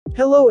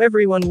Hello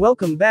everyone,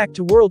 welcome back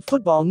to World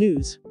Football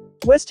News.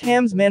 West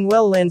Ham's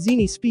Manuel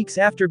Lanzini speaks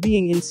after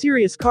being in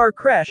serious car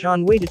crash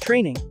on way to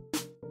training.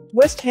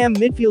 West Ham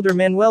midfielder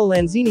Manuel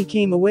Lanzini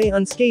came away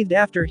unscathed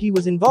after he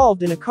was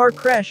involved in a car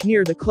crash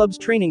near the club's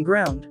training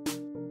ground.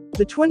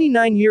 The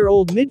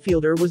 29-year-old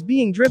midfielder was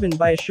being driven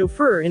by a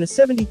chauffeur in a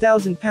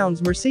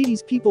 £70,000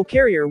 Mercedes People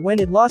carrier when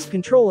it lost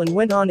control and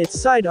went on its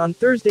side on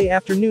Thursday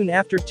afternoon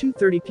after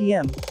 2:30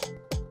 p.m.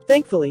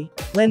 Thankfully,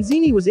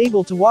 Lanzini was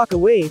able to walk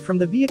away from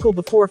the vehicle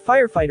before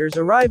firefighters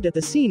arrived at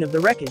the scene of the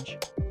wreckage.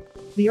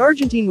 The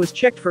Argentine was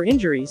checked for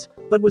injuries,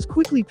 but was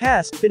quickly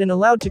passed fit and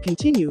allowed to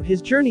continue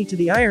his journey to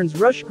the Irons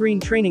Rush Green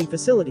training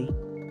facility.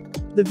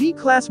 The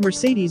V-Class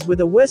Mercedes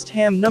with a West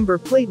Ham number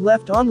plate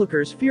left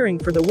onlookers fearing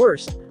for the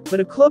worst,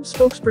 but a club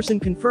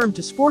spokesperson confirmed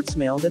to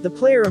Sportsmail that the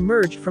player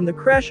emerged from the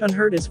crash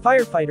unhurt as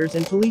firefighters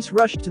and police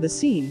rushed to the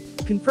scene,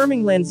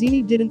 confirming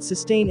Lanzini didn't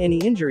sustain any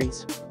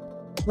injuries.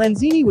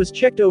 Lanzini was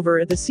checked over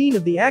at the scene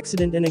of the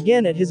accident and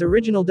again at his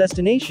original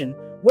destination,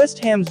 West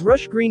Ham's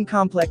Rush Green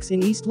complex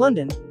in East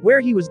London, where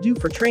he was due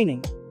for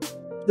training.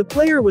 The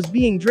player was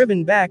being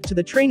driven back to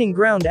the training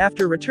ground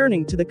after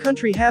returning to the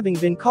country, having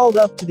been called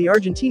up to the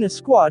Argentina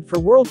squad for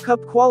World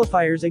Cup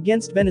qualifiers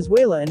against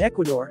Venezuela and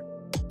Ecuador.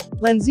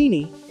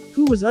 Lanzini,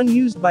 who was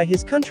unused by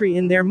his country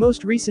in their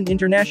most recent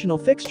international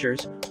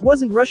fixtures,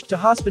 wasn't rushed to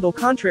hospital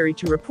contrary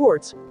to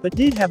reports, but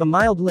did have a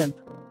mild limp.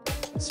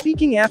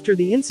 Speaking after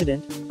the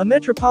incident, a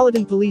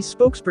Metropolitan Police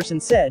spokesperson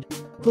said,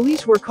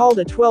 "Police were called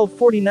at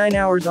 12:49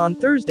 hours on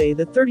Thursday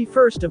the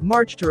 31st of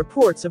March to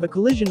reports of a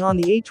collision on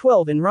the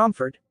A12 in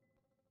Romford.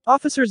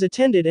 Officers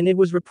attended and it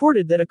was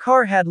reported that a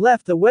car had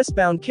left the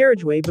westbound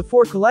carriageway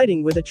before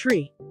colliding with a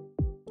tree.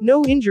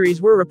 No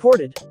injuries were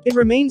reported. It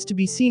remains to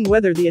be seen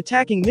whether the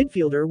attacking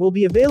midfielder will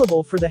be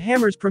available for the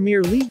Hammers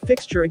Premier League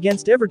fixture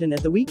against Everton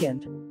at the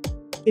weekend."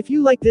 If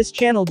you like this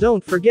channel,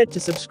 don't forget to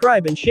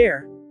subscribe and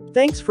share.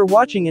 Thanks for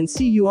watching and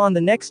see you on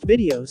the next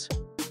videos.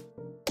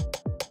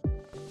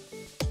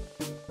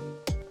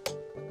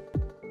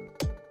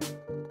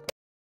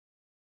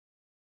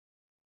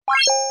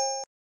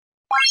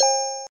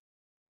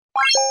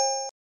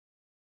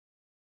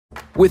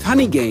 With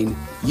Honeygain,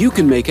 you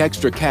can make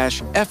extra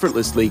cash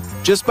effortlessly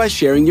just by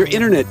sharing your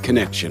internet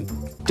connection.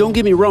 Don't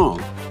get me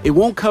wrong, it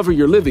won't cover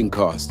your living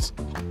costs.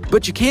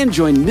 But you can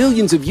join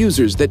millions of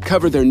users that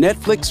cover their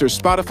Netflix or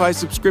Spotify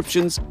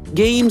subscriptions,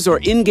 games, or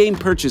in-game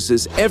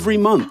purchases every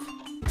month.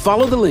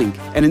 Follow the link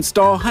and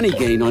install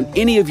Honeygain on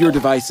any of your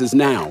devices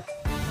now.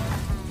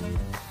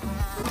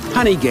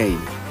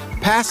 Honeygain,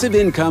 passive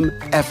income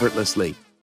effortlessly.